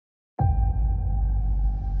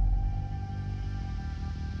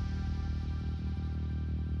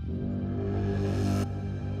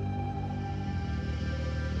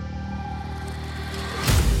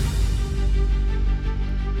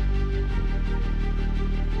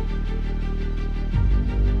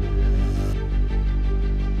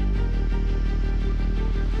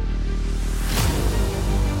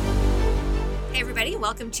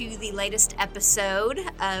Welcome to the latest episode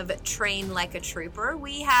of Train Like a Trooper.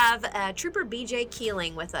 We have Trooper BJ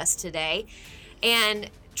Keeling with us today. And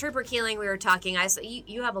Trooper Keeling, we were talking.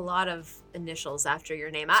 You have a lot of initials after your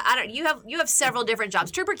name. You have several different jobs.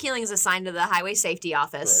 Trooper Keeling is assigned to the Highway Safety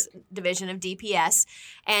Office Division of DPS,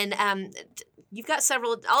 and you've got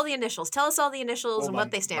all the initials. Tell us all the initials and what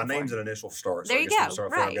they stand for. My name's an initial start. There you go. I've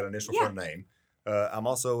got an initial for a name. I'm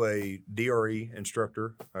also a DRE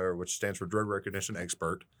instructor, which stands for Drug Recognition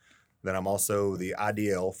Expert. Then I'm also the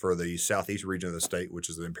IDL for the Southeast region of the state, which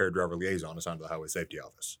is the Impaired Driver Liaison assigned to the Highway Safety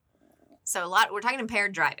Office. So we're talking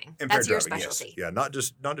impaired driving. That's your specialty. Yes. Yeah, not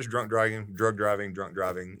just drunk driving, drug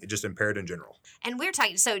driving, just impaired in general. And we're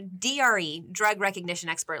talking, so DRE, Drug Recognition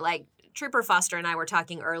Expert, like Trooper Foster and I were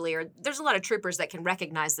talking earlier, there's a lot of troopers that can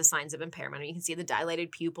recognize the signs of impairment. You can see the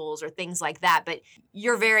dilated pupils or things like that, but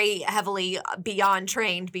you're very heavily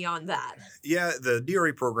trained beyond that. Yeah, the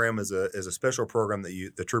DRE program is a special program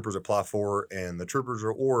that the troopers apply for, and the troopers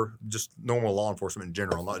or just normal law enforcement in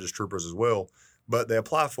general, not just troopers as well, but they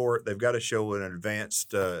apply for it. They've got to show an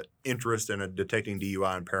advanced interest in detecting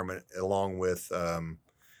DUI impairment, along with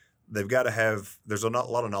they've got to have, there's a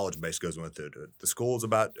lot of knowledge base goes with it. The school is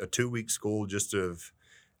about a 2-week school, just of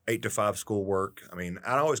 8 to 5 school work. I mean,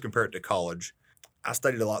 I always compare it to college. I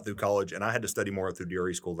studied a lot through college, and I had to study more through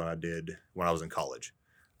DRE school than I did when I was in college.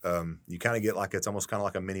 You kind of get it's almost kind of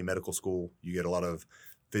like a mini medical school. You get a lot of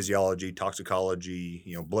physiology, toxicology,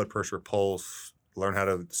 blood pressure, pulse, learn how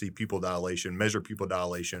to see pupil dilation, measure pupil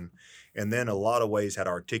dilation, and then a lot of ways how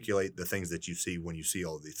to articulate the things that you see when you see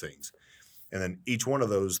all of these things. And then each one of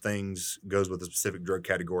those things goes with a specific drug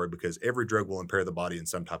category, because every drug will impair the body in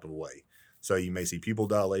some type of way. So you may see pupil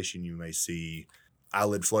dilation, you may see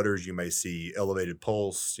eyelid flutters, you may see elevated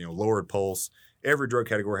pulse, lowered pulse. Every drug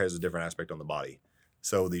category has a different aspect on the body.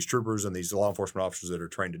 So these troopers and these law enforcement officers that are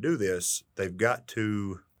trained to do this, they've got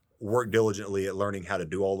to work diligently at learning how to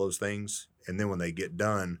do all those things. And then when they get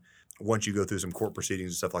done, once you go through some court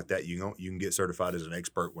proceedings and stuff like that, you can get certified as an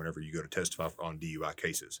expert whenever you go to testify on DUI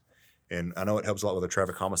cases. And I know it helps a lot with the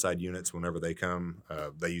traffic homicide units whenever they come.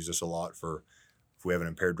 They use this a lot for if we have an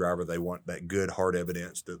impaired driver, they want that good hard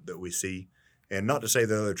evidence that we see. And not to say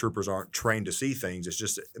that other troopers aren't trained to see things. It's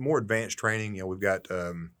just more advanced training. We've got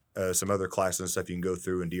some other classes and stuff you can go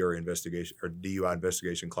through, and DRE investigation or DUI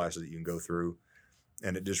investigation classes that you can go through.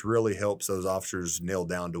 And it just really helps those officers nail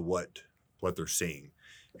down to what they're seeing.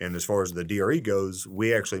 And as far as the DRE goes,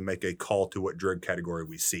 we actually make a call to what drug category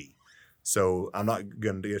we see. So I'm not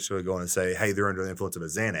going to necessarily go in and say, hey, they're under the influence of a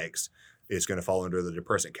Xanax. It's going to fall under the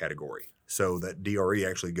depressant category. So that DRE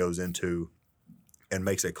actually goes into and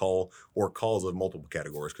makes a call or calls of multiple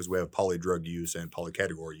categories, because we have polydrug use and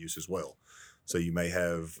polycategory use as well. So you may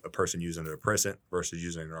have a person using a depressant versus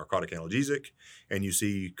using a narcotic analgesic, and you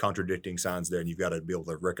see contradicting signs there, and you've got to be able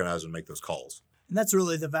to recognize and make those calls. And that's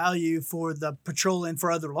really the value for the patrol and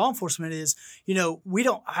for other law enforcement is, we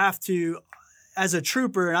don't have to, as a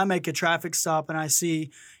trooper, and I make a traffic stop and I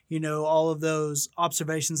see, all of those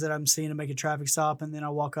observations that I'm seeing to make a traffic stop, and then I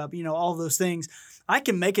walk up, all of those things. I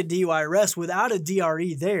can make a DUI arrest without a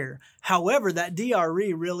DRE there. However, that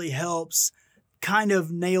DRE really helps kind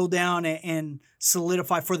of nail down and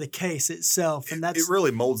solidify for the case itself. And it really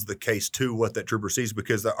molds the case to what that trooper sees,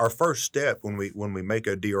 because our first step when we make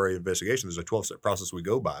a DRE investigation, there's a 12-step process we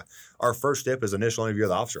go by. Our first step is initial interview of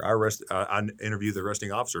the officer. I interview the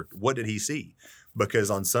arresting officer. What did he see? Because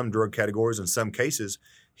on some drug categories, in some cases,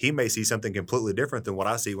 he may see something completely different than what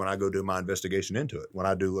I see when I go do my investigation into it. When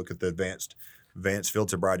I do look at the advanced field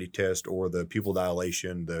sobriety test or the pupil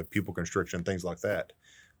dilation, the pupil constriction, things like that.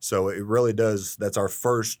 So it really does. That's our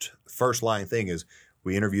first line thing is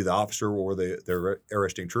we interview the officer or the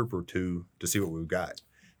arresting trooper to see what we've got,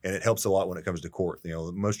 and it helps a lot when it comes to court.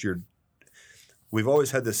 We've always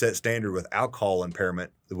had the set standard with alcohol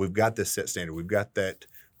impairment. We've got this set standard. We've got that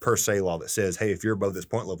per se law that says, hey, if you're above this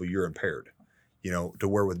point level, you're impaired. To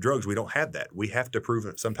where with drugs we don't have that. We have to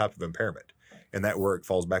prove some type of impairment. And that work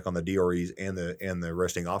falls back on the DREs and the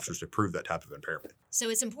arresting officers to prove that type of impairment. So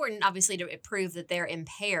it's important, obviously, to prove that they're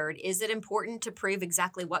impaired. Is it important to prove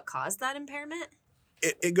exactly what caused that impairment?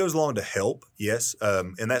 It goes along to help, yes.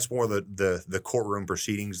 And that's more the courtroom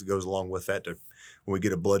proceedings that goes along with that. When we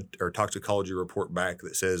get a blood or toxicology report back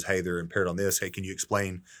that says, hey, they're impaired on this. Hey, can you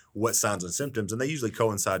explain what signs and symptoms? And they usually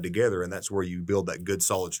coincide together, and that's where you build that good,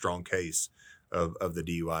 solid, strong case of the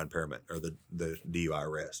DUI impairment or the DUI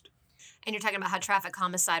arrest. And you're talking about how traffic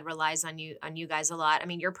homicide relies on you guys a lot. I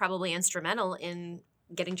mean, you're probably instrumental in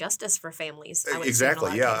getting justice for families.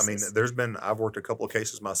 Exactly. Yeah. I mean, I've worked a couple of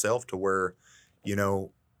cases myself to where, and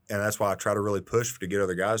that's why I try to really push to get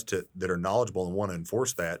other guys that are knowledgeable and want to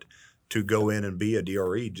enforce that, to go in and be a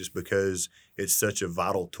DRE just because it's such a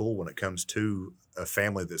vital tool when it comes to a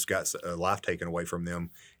family that's got a life taken away from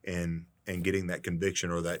them and getting that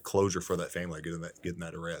conviction or that closure for that family, getting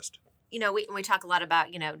that arrest. You know, we talk a lot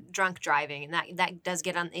about, you know, drunk driving, and that does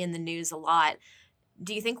get in the news a lot.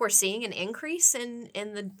 Do you think we're seeing an increase in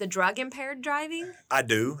the drug impaired driving? I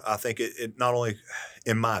do. I think it not only,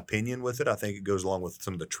 in my opinion with it, I think it goes along with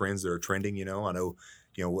some of the trends that are trending. You know, I know,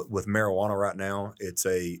 you know, with marijuana right now, it's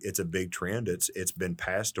a big trend. It's been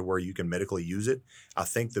passed to where you can medically use it. I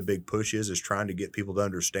think the big push is trying to get people to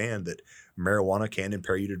understand that marijuana can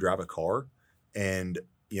impair you to drive a car. And,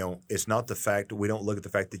 you know, it's not the fact, we don't look at the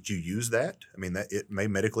fact that you use that. I mean, that it may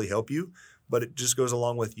medically help you, but it just goes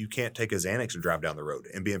along with you can't take a Xanax and drive down the road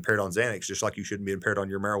and be impaired on Xanax, just like you shouldn't be impaired on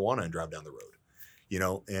your marijuana and drive down the road. You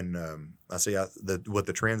know, and I say with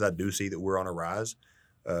the trends, I do see that we're on a rise.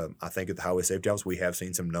 I think at the Highway Safety Office, we have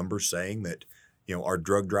seen some numbers saying that, you know, our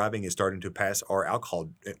drug driving is starting to pass our alcohol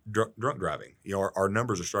drunk driving. You know, our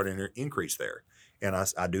numbers are starting to increase there. And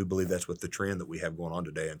I do believe that's with the trend that we have going on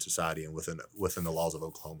today in society and within the laws of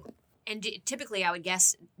Oklahoma. And typically, I would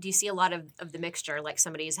guess, do you see a lot of the mixture, like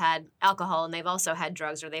somebody's had alcohol and they've also had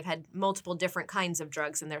drugs, or they've had multiple different kinds of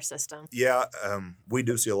drugs in their system? Yeah, we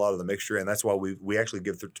do see a lot of the mixture, and that's why we actually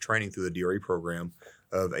give the training through the DRE program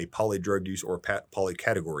of a polydrug use or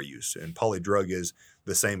polycategory use. And polydrug is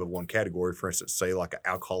the same of one category. For instance, say like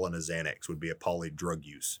alcohol and a Xanax would be a polydrug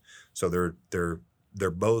use. So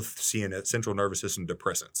they're both central nervous system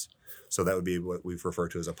depressants. So that would be what we refer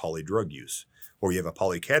to as a polydrug use. Or you have a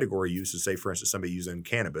polycategory use, is say, for instance, somebody using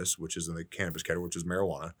cannabis, which is in the cannabis category, which is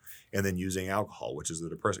marijuana, and then using alcohol, which is the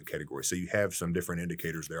depressant category. So you have some different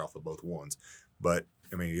indicators there off of both ones. But,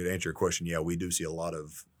 I mean, to answer your question, yeah, we do see a lot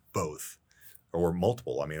of both or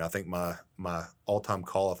multiple. I mean, I think my all-time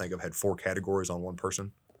call, I think I've had 4 categories on one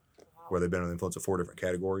person where they've been under the influence of 4 different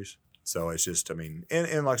categories. So it's just, I mean,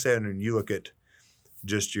 and like I said, and you look at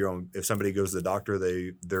just your own, if somebody goes to the doctor,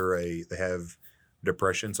 they have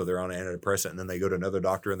depression, so they're on an antidepressant, and then they go to another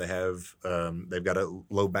doctor and they have they've got a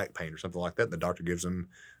low back pain or something like that. And the doctor gives them,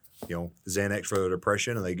 you know, Xanax for their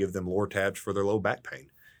depression, and they give them Lortabs for their low back pain.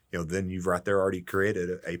 You know, then you've right there already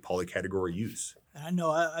created a polycategory use. I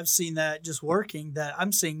know I've seen that just working, that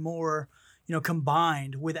I'm seeing more, you know,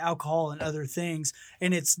 combined with alcohol and other things.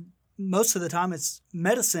 And it's most of the time it's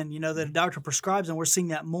medicine, you know, that a doctor prescribes, and we're seeing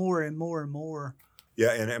that more and more and more.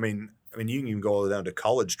 Yeah, and I mean, you can even go all the way down to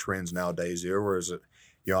college trends nowadays. Whereas,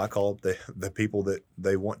 you know, I call it the people that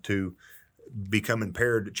they want to become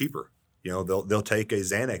impaired cheaper. You know, they'll take a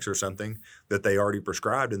Xanax or something that they already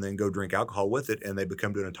prescribed and then go drink alcohol with it, and they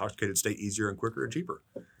become to an intoxicated state easier and quicker and cheaper.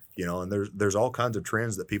 You know, and there's all kinds of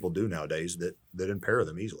trends that people do nowadays that impair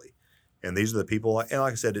them easily. And these are the people, and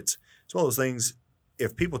like I said, it's one of those things.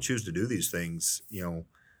 If people choose to do these things, you know,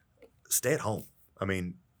 stay at home. I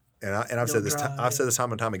mean, I've said this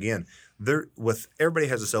time and time again. Everybody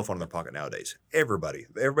has a cell phone in their pocket nowadays.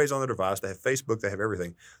 Everybody's on their device. They have Facebook. They have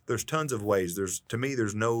everything. There's tons of ways. To me,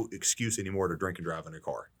 there's no excuse anymore to drink and drive in a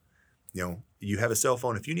car. You know, you have a cell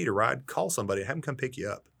phone. If you need a ride, call somebody and have them come pick you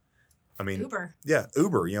up. I mean, Uber. Yeah,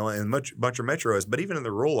 Uber. You know, and bunch of metros. But even in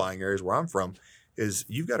the rural lying areas where I'm from, is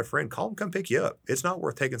you've got a friend, call them, come pick you up. It's not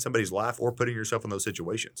worth taking somebody's life or putting yourself in those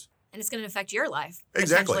situations. And it's going to affect your life.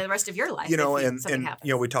 Exactly. Potentially the rest of your life. You know, and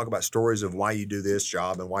you know, we talk about stories of why you do this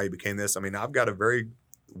job and why you became this. I mean, I've got a very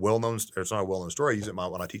well-known, it's not a well-known story. I use it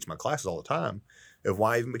when I teach my classes all the time of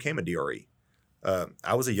why I even became a DRE.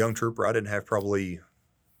 I was a young trooper. I didn't have probably,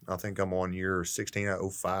 I think I'm on year 16,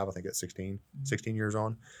 05. I think that's 16 years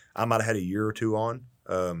on. I might have had a year or two on.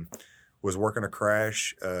 Was working a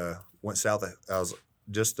crash, went south. I was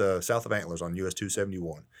just south of Antlers on US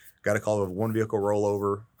 271. Got a call of one vehicle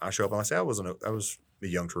rollover. I show up and I say I was a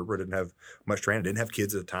young trooper. Didn't have much training. Didn't have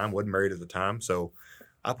kids at the time. Wasn't married at the time. So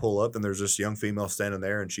I pull up and there's this young female standing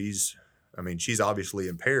there, and she's obviously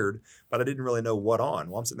impaired, but I didn't really know what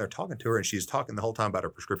on. Well, I'm sitting there talking to her, and she's talking the whole time about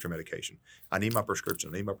her prescription medication. I need my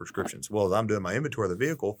prescription. I need my prescriptions. Well, as I'm doing my inventory of the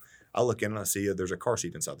vehicle, I look in and I see there's a car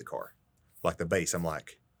seat inside the car, like the base. I'm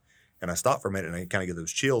like, and I stopped for a minute and I kind of get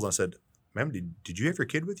those chills. I said, "Ma'am, did you have your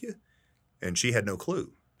kid with you?" And she had no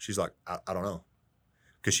clue. She's like, I don't know.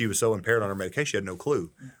 Because she was so impaired on her medication, she had no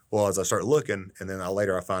clue. Well, as I start looking, and then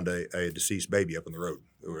later I found a deceased baby up on the road.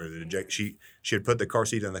 She had put the car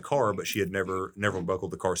seat in the car, but she had never buckled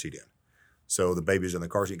the car seat in. So the baby's in the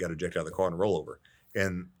car seat, got ejected out of the car in a rollover.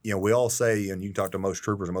 And, you know, we all say, and you can talk to most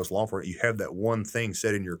troopers and most law enforcement, you have that one thing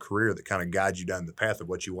set in your career that kind of guides you down the path of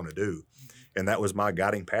what you want to do. And that was my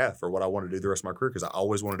guiding path for what I wanted to do the rest of my career, because I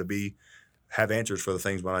always wanted to have answers for the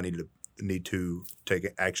things when I needed need to take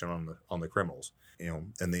action on the criminals.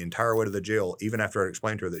 And the entire way to the jail, even after I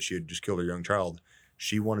explained to her that she had just killed her young child,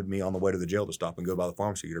 she wanted me on the way to the jail to stop and go by the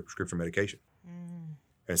pharmacy to get her prescription medication.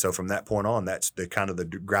 And so from that point on, that's the kind of the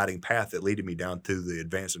guiding path that led me down to the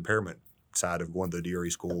advanced impairment side of going to the DRE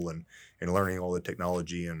school and learning all the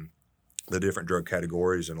technology and the different drug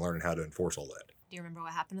categories and learning how to enforce all that. Do you remember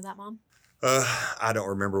what happened to that mom? I don't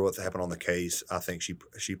remember what happened on the case. I think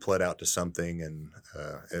she pled out to something, and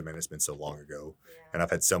it's been so long ago, and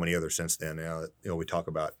I've had so many others since then. Now, we talk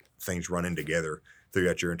about things running together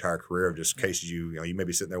throughout your entire career of just cases you may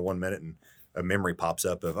be sitting there 1 minute and a memory pops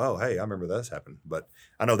up of, oh, hey, I remember this happened. But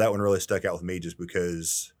I know that one really stuck out with me just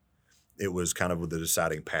because it was kind of the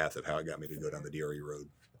deciding path of how it got me to go down the DRE road.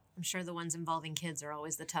 I'm sure the ones involving kids are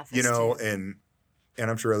always the toughest. And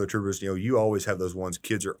I'm sure other troopers, you always have those ones.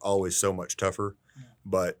 Kids are always so much tougher. Yeah.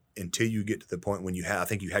 But until you get to the point when I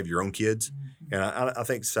think you have your own kids, and I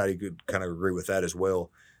think society could kind of agree with that as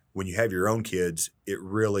well. When you have your own kids, it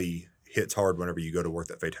really hits hard whenever you go to work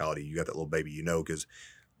that fatality. You got that little baby, because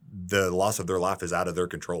the loss of their life is out of their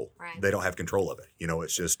control. Right. They don't have control of it.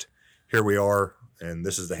 It's just, here we are, and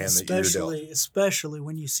this is the hand that you're dealt. Especially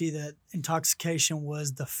when you see that intoxication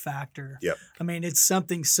was the factor. Yep. It's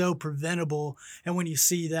something so preventable, and when you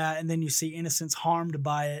see that and then you see innocents harmed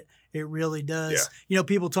by it, it really does. Yeah.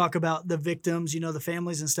 People talk about the victims, the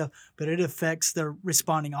families and stuff, but it affects the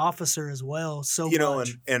responding officer as well so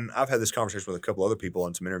much. And I've had this conversation with a couple other people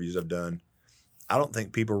on some interviews I've done. I don't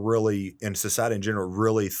think people really, in society in general,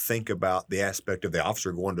 really think about the aspect of the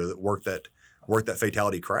officer going to work that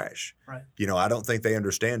fatality crash. Right. I don't think they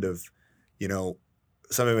understand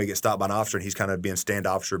somebody may get stopped by an officer and he's kind of being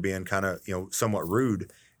standoffish or being kind of, somewhat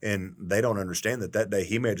rude. And they don't understand that day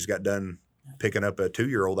he may have just got done picking up a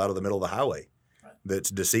 2-year-old out of the middle of the highway that's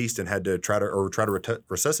deceased and had to try to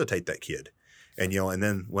resuscitate that kid. And, and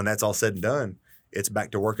then when that's all said and done, it's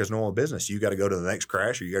back to work as normal business. You got to go to the next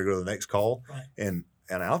crash or you got to go to the next call. Right. And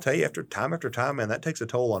I'll tell you, after time, man, that takes a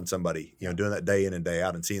toll on somebody, doing that day in and day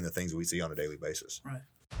out and seeing the things that we see on a daily basis. Right.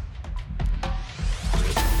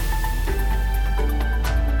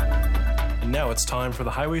 And now it's time for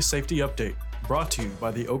the Highway Safety Update, brought to you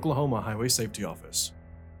by the Oklahoma Highway Safety Office.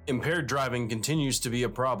 Impaired driving continues to be a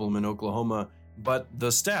problem in Oklahoma, but the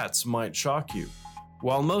stats might shock you.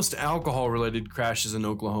 While most alcohol-related crashes in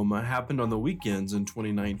Oklahoma happened on the weekends in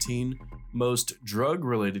 2019, most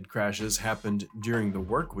drug-related crashes happened during the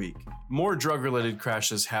work week. More drug-related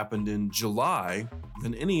crashes happened in July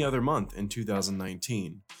than any other month in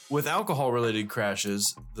 2019. With alcohol-related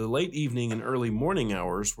crashes, the late evening and early morning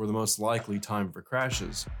hours were the most likely time for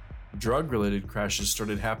crashes. Drug-related crashes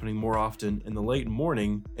started happening more often in the late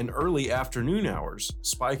morning and early afternoon hours,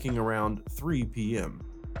 spiking around 3 p.m.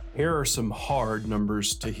 Here are some hard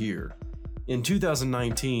numbers to hear. In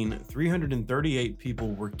 2019, 338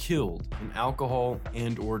 people were killed in alcohol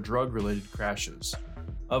and/or drug-related crashes.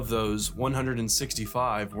 Of those,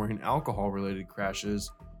 165 were in alcohol-related crashes,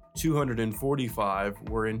 245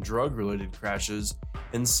 were in drug-related crashes,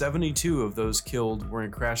 and 72 of those killed were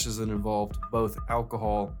in crashes that involved both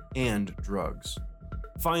alcohol and drugs.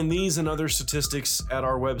 Find these and other statistics at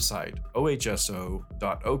our website, ohso.ok.gov.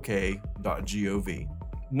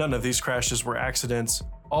 None of these crashes were accidents.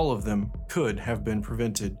 All of them could have been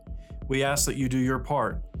prevented. We ask that you do your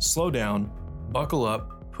part. Slow down, buckle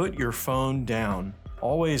up, put your phone down.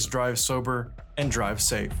 Always drive sober and drive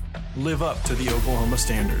safe. Live up to the Oklahoma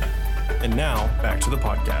standard. And now, back to the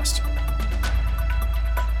podcast.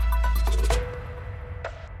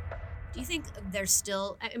 Do you think there's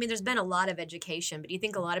still, there's been a lot of education, but do you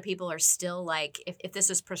think a lot of people are still like, if this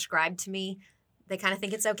is prescribed to me, they kind of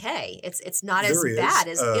think it's okay. It's not as bad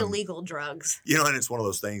as illegal drugs. And it's one of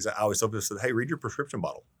those things I always tell people, hey, read your prescription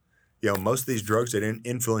bottle. Most of these drugs that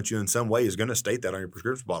influence you in some way is going to state that on your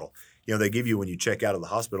prescription bottle. They give you, when you check out of the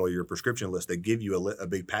hospital, your prescription list, they give you a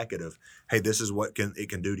big packet of, hey, this is what it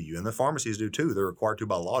can do to you. And the pharmacies do too. They're required to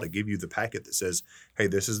by law to give you the packet that says, hey,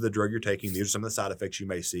 this is the drug you're taking. These are some of the side effects you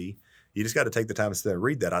may see. You just got to take the time to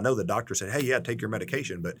read that. I know the doctor said, hey, yeah, take your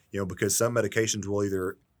medication. But, because some medications will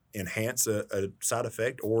either enhance a side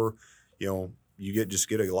effect or, you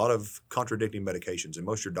get a lot of contradicting medications. And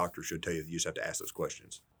most of your doctors should tell you that you just have to ask those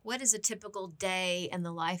questions. What does a typical day in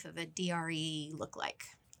the life of a DRE look like?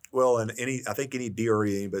 Well, I think any DRE,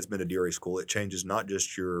 anybody that's been to DRE school, it changes not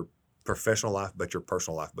just your professional life, but your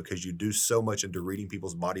personal life, because you do so much into reading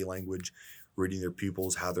people's body language, reading their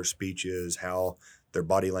pupils, how their speech is, how their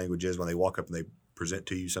body language is when they walk up and they present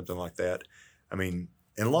to you, something like that. In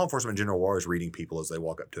law enforcement in general, we're always reading people as they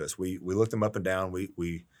walk up to us. We look them up and down.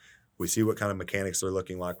 We see what kind of mechanics they're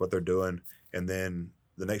looking like, what they're doing. And then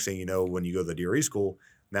the next thing you know, when you go to the DRE school,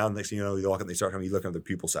 Now, the next thing you know, you walk up and they start telling you, looking at their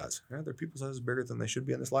pupil size. Their pupil size is bigger than they should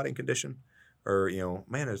be in this lighting condition. Or,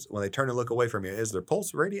 man, when they turn and look away from you, is their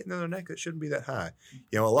pulse radiating in their neck? It shouldn't be that high.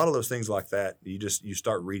 A lot of those things like that, you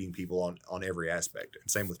start reading people on every aspect. And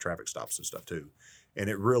same with traffic stops and stuff too. And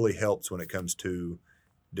it really helps when it comes to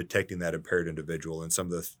detecting that impaired individual and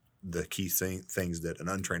some of the key things that an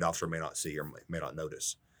untrained officer may not see or may not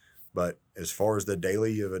notice. But as far as the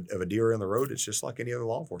daily of a DRA on the road, it's just like any other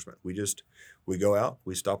law enforcement. We go out,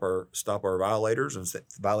 we stop our violators and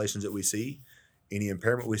violations that we see. Any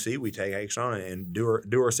impairment we see, we take action on it and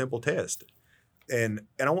do our simple test. And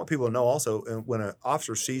I want people to know also, when an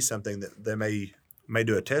officer sees something that they may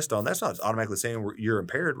do a test on, that's not automatically saying you're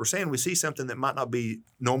impaired. We're saying we see something that might not be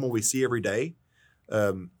normal we see every day.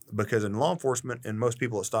 Because in law enforcement and most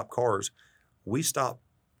people that stop cars, we stop,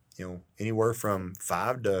 anywhere from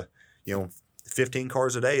 5 to, 15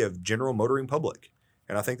 cars a day of general motoring public.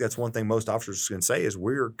 And I think that's one thing most officers can say is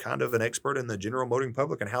we're kind of an expert in the general motoring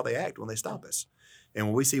public and how they act when they stop us. And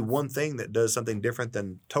when we see one thing that does something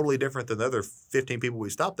totally different than the other 15 people we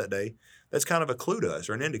stopped that day, that's kind of a clue to us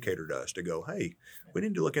or an indicator to us to go, hey, we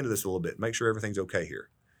need to look into this a little bit, make sure everything's okay here.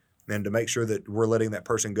 And to make sure that we're letting that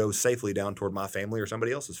person go safely down toward my family or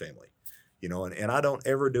somebody else's family. And I don't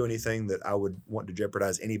ever do anything that I would want to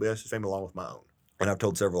jeopardize anybody else's family along with my own. And I've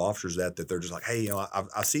told several officers that they're just like, hey,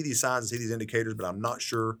 I see these signs, I see these indicators, but I'm not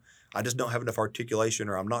sure. I just don't have enough articulation,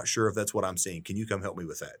 or I'm not sure if that's what I'm seeing. Can you come help me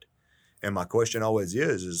with that? And my question always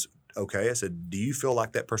is, okay, I said, do you feel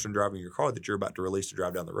like that person driving your car that you're about to release to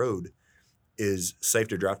drive down the road is safe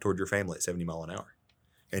to drive toward your family at 70 miles an hour?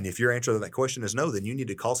 And if your answer to that question is no, then you need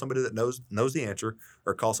to call somebody that knows the answer,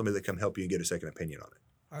 or call somebody that come help you and get a second opinion on it.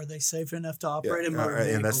 Are they safe enough to operate a motor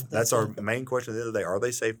vehicle? And that's our main question at the end of the day. Are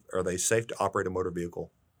they safe? Are they safe to operate a motor vehicle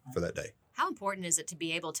for that day? How important is it to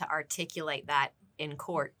be able to articulate that in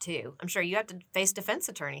court too? I'm sure you have to face defense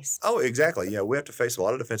attorneys. Oh, exactly. Yeah, we have to face a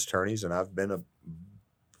lot of defense attorneys, and I've been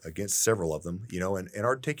against several of them. And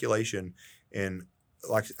articulation, and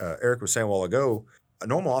like Eric was saying a while ago, a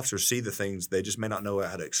normal officer see the things, they just may not know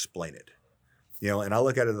how to explain it. And I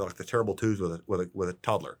look at it like the terrible twos with a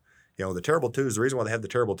toddler. The terrible twos, the reason why they have the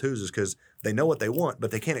terrible twos is because they know what they want, but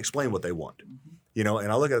they can't explain what they want. And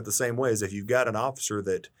I look at it the same way as if you've got an officer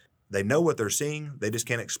that they know what they're seeing, they just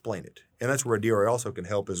can't explain it. And that's where a DRA also can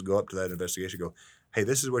help, is go up to that investigation, go, hey,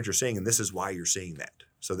 this is what you're seeing, and this is why you're seeing that.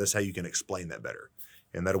 So that's how you can explain that better.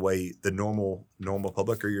 And that way the normal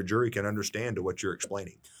public or your jury can understand to what you're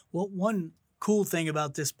explaining. Well, one cool thing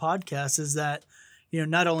about this podcast is that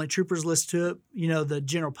not only troopers listen to it, the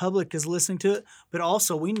general public is listening to it, but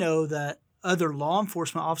also we know that other law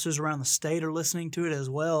enforcement officers around the state are listening to it as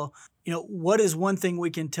well. What is one thing we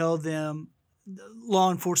can tell them, law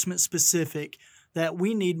enforcement specific, that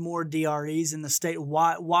we need more DREs in the state?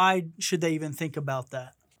 Why should they even think about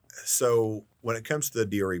that? So when it comes to the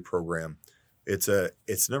DRE program, it's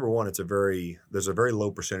number one, there's a very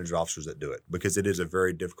low percentage of officers that do it because it is a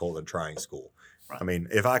very difficult and trying school. I mean,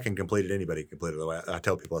 if I can complete it, anybody can complete it. The way I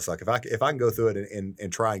tell people, it's like if I can go through it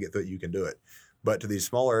and try and get through it, you can do it. But to these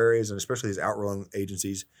smaller areas, and especially these outrun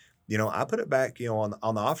agencies, I put it back, on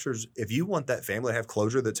the officers. If you want that family to have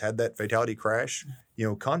closure that's had that fatality crash,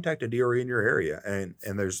 contact a DRE in your area, and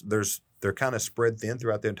they're kind of spread thin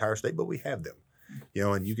throughout the entire state, but we have them.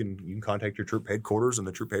 And you can contact your troop headquarters, and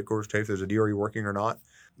the troop headquarters tell you if there's a DRE working or not.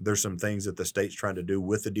 There's some things that the state's trying to do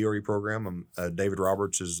with the DRE program. David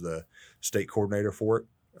Roberts is the state coordinator for it,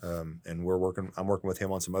 and I'm working with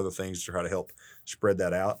him on some other things to try to help spread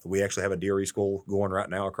that out. We actually have a DRE school going right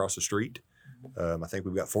now across the street. I think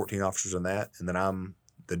we've got 14 officers in that, and then I'm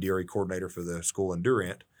the DRE coordinator for the school in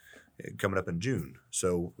Durant coming up in June.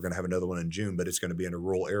 So we're going to have another one in June, but it's going to be in a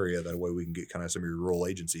rural area. That way we can get kind of some of your rural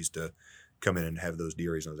agencies to come in and have those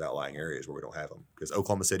DREs in those outlying areas where we don't have them. Because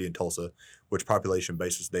Oklahoma City and Tulsa, which population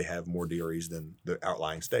basis, they have more DREs than the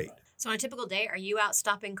outlying state. So on a typical day, are you out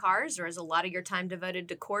stopping cars, or is a lot of your time devoted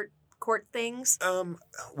to court things?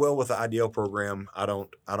 Well, with the IDL program, I don't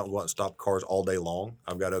go out and stop cars all day long.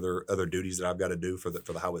 I've got other duties that I've got to do for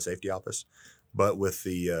the Highway Safety Office. But with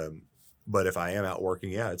the but if I am out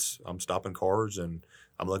working, I'm stopping cars and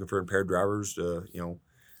I'm looking for impaired drivers.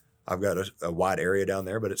 I've got a wide area down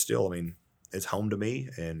there, but it's still, it's home to me,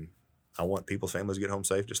 and I want people's families to get home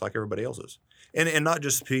safe just like everybody else's. And not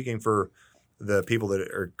just speaking for the people that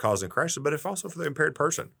are causing crashes, but it's also for the impaired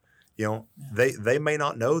person. They may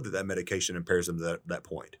not know that medication impairs them to that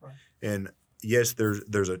point. Right. And yes,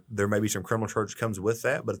 there may be some criminal charge comes with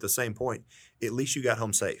that, but at the same point, at least you got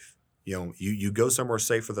home safe. You go somewhere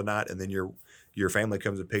safe for the night, and then your family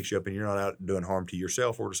comes and picks you up, and you're not out doing harm to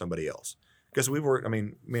yourself or to somebody else. Because we've worked, I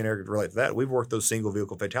mean, me and Eric relate to that. We've worked those single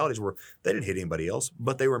vehicle fatalities where they didn't hit anybody else,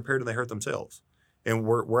 but they were impaired and they hurt themselves. And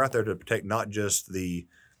we're out there to protect not just the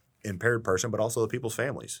impaired person, but also the people's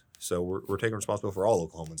families. So we're taking responsibility for all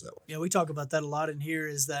Oklahomans that way. Yeah, we talk about that a lot in here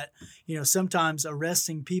is that, sometimes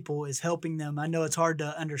arresting people is helping them. I know it's hard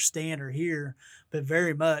to understand or hear, but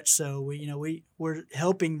very much so. We're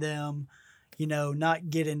helping them,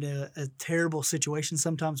 not get into a terrible situation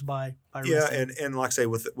sometimes by arresting. Yeah, and like I say,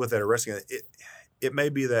 with that arresting, it may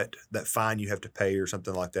be that fine you have to pay or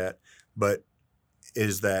something like that, but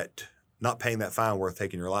is that not paying that fine worth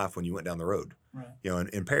taking your life when you went down the road? Right. And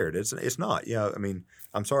impaired. It's not. I mean,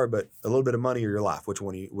 I'm sorry, but a little bit of money or your life, which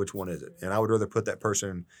one is it? And I would rather put that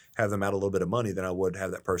person, have them out a little bit of money than I would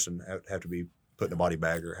have that person have to be put in a body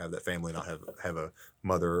bag or have that family not have a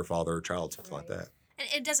mother or father or child, something like that. And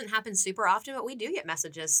it doesn't happen super often, but we do get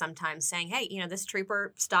messages sometimes saying, hey, this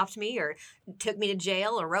trooper stopped me or took me to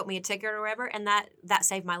jail or wrote me a ticket or whatever, and that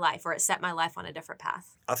saved my life or it set my life on a different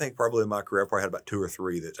path. I think probably in my career, I probably had about 2 or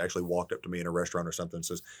 3 that actually walked up to me in a restaurant or something and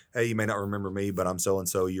says, hey, you may not remember me, but I'm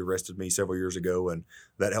so-and-so. You arrested me several years ago, and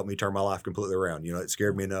that helped me turn my life completely around. It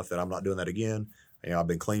scared me enough that I'm not doing that again. I've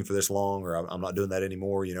been clean for this long, or I'm not doing that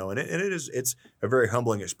anymore, and it's a very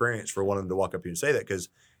humbling experience for one of them to walk up to you and say that, because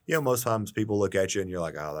most times people look at you and you're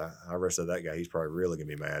like, oh, I arrested that guy. He's probably really going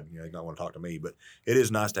to be mad. He's not want to talk to me. But it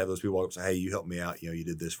is nice to have those people walk up and say, hey, you helped me out. You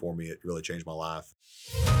did this for me. It really changed my life.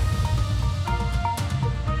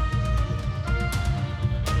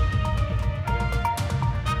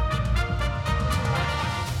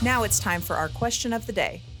 Now it's time for our question of the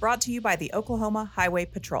day, brought to you by the Oklahoma Highway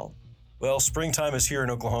Patrol. Well, springtime is here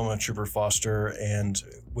in Oklahoma, Trooper Foster, and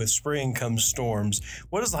with spring comes storms.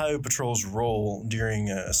 What is the Highway Patrol's role during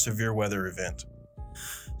a severe weather event?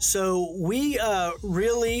 So we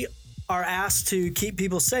really are asked to keep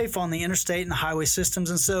people safe on the interstate and the highway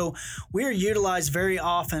systems. And so we are utilized very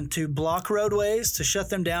often to block roadways, to shut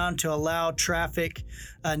them down, to allow traffic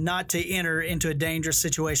not to enter into a dangerous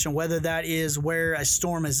situation, whether that is where a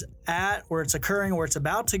storm is at, where it's occurring, where it's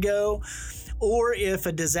about to go, or if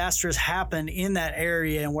a disaster has happened in that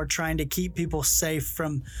area and we're trying to keep people safe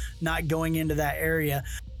from not going into that area.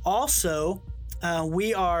 Also,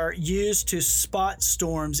 we are used to spot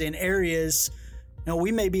storms in areas.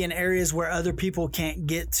 We may be in areas where other people can't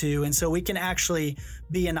get to, and so we can actually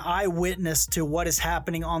be an eyewitness to what is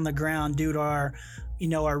happening on the ground due to our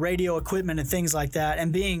radio equipment and things like that,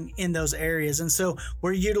 and being in those areas. And so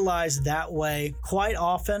we're utilized that way quite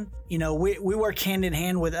often. We work hand in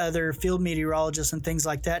hand with other field meteorologists and things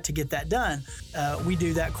like that to get that done. We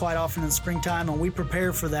do that quite often in the springtime, and we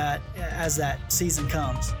prepare for that as that season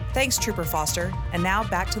comes. Thanks, Trooper Foster. And now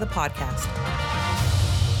back to the podcast.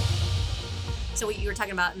 So you were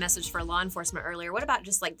talking about a message for law enforcement earlier. What about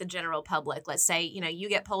just like the general public? Let's say, you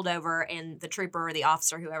get pulled over and the trooper or the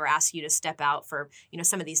officer, whoever asks you to step out for,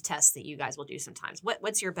 some of these tests that you guys will do sometimes.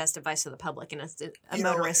 What's your best advice to the public and a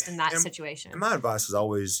motorist in that situation? And my advice is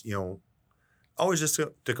always, always just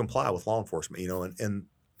to comply with law enforcement, and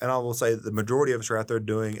I will say that the majority of us are out there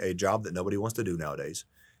doing a job that nobody wants to do nowadays.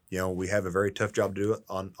 We have a very tough job to do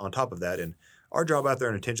on top of that. And our job out there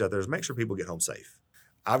and intention out there is make sure people get home safe.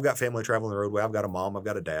 I've got family traveling the roadway. I've got a mom. I've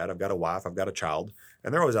got a dad. I've got a wife. I've got a child.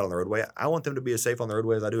 And they're always out on the roadway. I want them to be as safe on the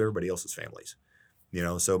roadway as I do everybody else's families.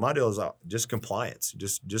 So my deal is just compliance.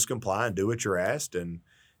 Just comply and do what you're asked. And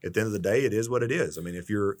at the end of the day, it is what it is. I mean,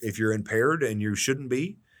 if you're impaired and you shouldn't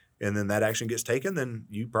be, and then that action gets taken, then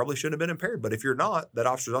you probably shouldn't have been impaired. But if you're not, that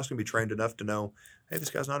officer's also going to be trained enough to know, hey,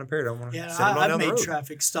 this guy's not impaired. I want to send him on down the road. I've made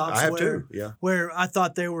traffic stops I have too. Yeah. Where I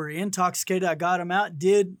thought they were intoxicated. I got them out,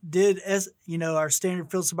 did as our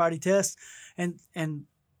standard field sobriety test, and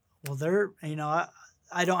well, they're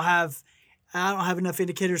I don't have enough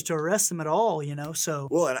indicators to arrest them at all. So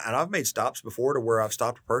well, and I've made stops before to where I've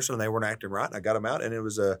stopped a person and they weren't acting right, and I got them out, and it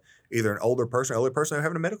was either an older person who were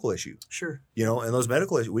having a medical issue. Sure. And those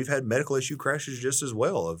medical issues, we've had medical issue crashes just as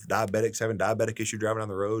well, of diabetics having diabetic issue driving down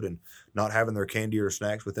the road and not having their candy or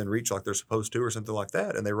snacks within reach like they're supposed to or something like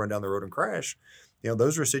that, and they run down the road and crash.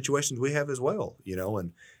 Those are situations we have as well,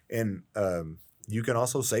 and you can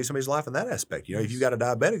also save somebody's life in that aspect. If you've got a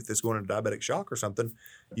diabetic that's going into diabetic shock or something,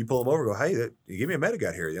 you pull them over and go, hey, you give me a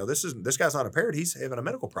Medigut here. This guy's not impaired. He's having a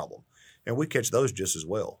medical problem. And we catch those just as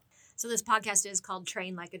well. So this podcast is called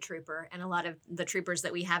Train Like a Trooper. And a lot of the troopers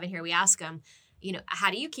that we have in here, we ask them, how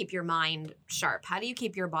do you keep your mind sharp? How do you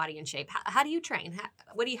keep your body in shape? How do you train?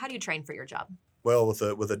 How do you train for your job? Well, with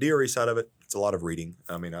the DRE side of it, it's a lot of reading.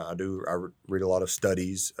 I mean, I read a lot of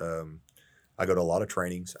studies. I go to a lot of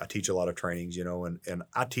trainings. I teach a lot of trainings, and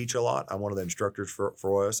I teach a lot. I'm one of the instructors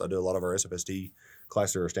for us. I do a lot of our SFST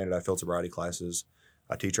classes or standardized field sobriety classes.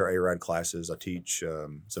 I teach our ARAD classes. I teach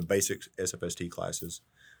some basic SFST classes,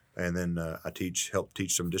 and then I help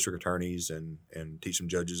teach some district attorneys and teach some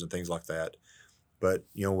judges and things like that. But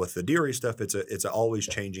with the DRE stuff, it's a always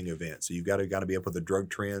changing event. So you've got to be up with the drug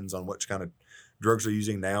trends on what kind of drugs they're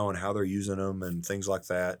using now and how they're using them and things like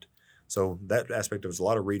that. So that aspect of it's a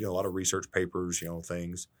lot of reading, a lot of research papers,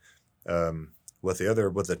 things. With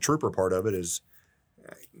the trooper part of it is,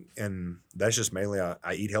 and that's just mainly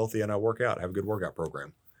I eat healthy and I work out. I have a good workout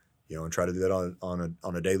program, and try to do that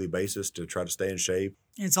on a daily basis to try to stay in shape.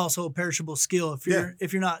 It's also a perishable skill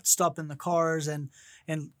if you're not stopping the cars and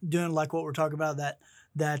doing like what we're talking about, that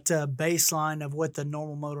baseline of what the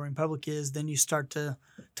normal motoring public is, then you start to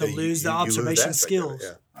lose the observation skills.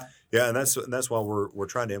 Yeah, and that's why we're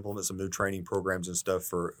trying to implement some new training programs and stuff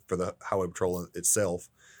for the Highway Patrol itself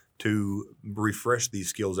to refresh these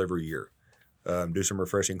skills every year. Do some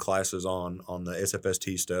refreshing classes on the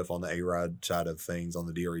SFST stuff, on the ARAD side of things, on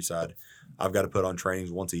the DRE side. I've got to put on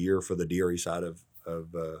trainings once a year for the DRE side of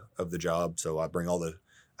the job. So I bring all the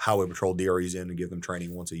Highway Patrol DREs in and give them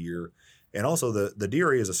training once a year. And also the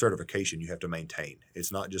DRE is a certification you have to maintain.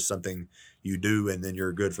 It's not just something you do and then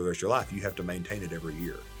you're good for the rest of your life. You have to maintain it every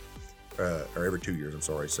year, or every 2 years, I'm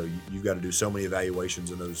sorry. So you've got to do so many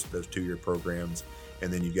evaluations in those 2-year programs.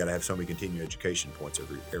 And then you've got to have so many continuing education points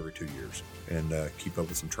every 2 years and keep up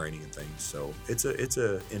with some training and things. So it's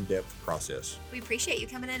a in-depth process. We appreciate you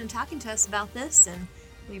coming in and talking to us about this, and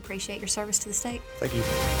we appreciate your service to the state. Thank you.